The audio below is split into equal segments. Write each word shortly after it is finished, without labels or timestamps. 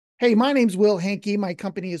Hey, my name's 𝗠𝗟𝗧𝗘𝗥. My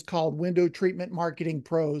company is called Window Treatment Marketing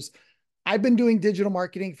Pros. I've been doing digital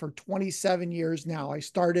marketing for 27 years now. I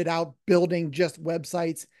started out building just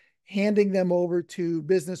websites, handing them over to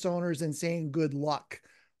business owners and saying good luck.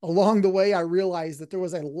 Along the way, I realized that there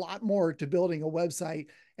was a lot more to building a website,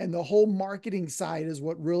 and the whole marketing side is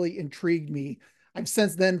what really intrigued me. I've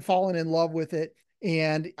since then fallen in love with it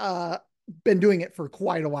and been doing it for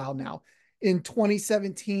quite a while now. In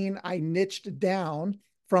 2017, I niched down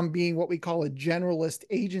from being what we call a generalist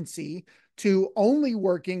agency to only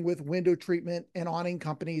working with window treatment and awning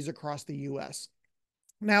companies across the US.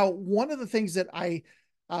 Now, one of the things that I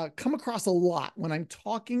come across a lot when I'm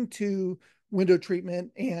talking to window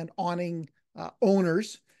treatment and awning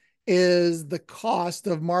owners is the cost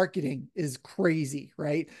of marketing is crazy,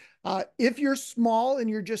 right? If you're small and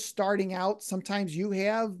you're just starting out, sometimes you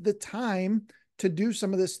have the time to do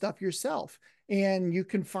some of this stuff yourself. And you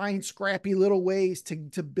can find scrappy little ways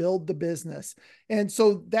to build the business. And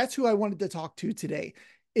so that's who I wanted to talk to today.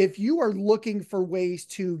 If you are looking for ways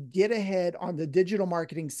to get ahead on the digital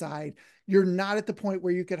marketing side, you're not at the point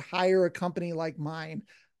where you could hire a company like mine.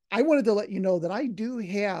 I wanted to let you know that I do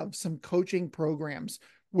have some coaching programs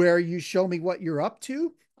where you show me what you're up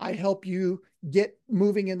to. I help you get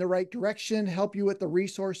moving in the right direction, help you with the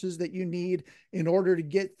resources that you need in order to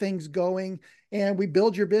get things going, and we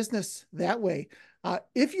build your business that way.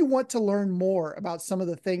 If you want to learn more about some of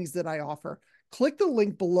the things that I offer, click the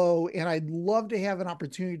link below, and I'd love to have an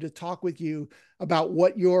opportunity to talk with you about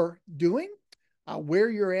what you're doing, where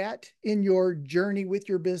you're at in your journey with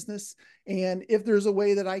your business, and if there's a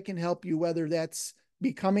way that I can help you, whether that's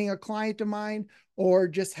becoming a client of mine or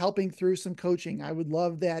just helping through some coaching. I would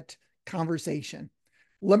love that conversation.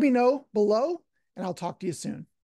 Let me know below, and I'll talk to you soon.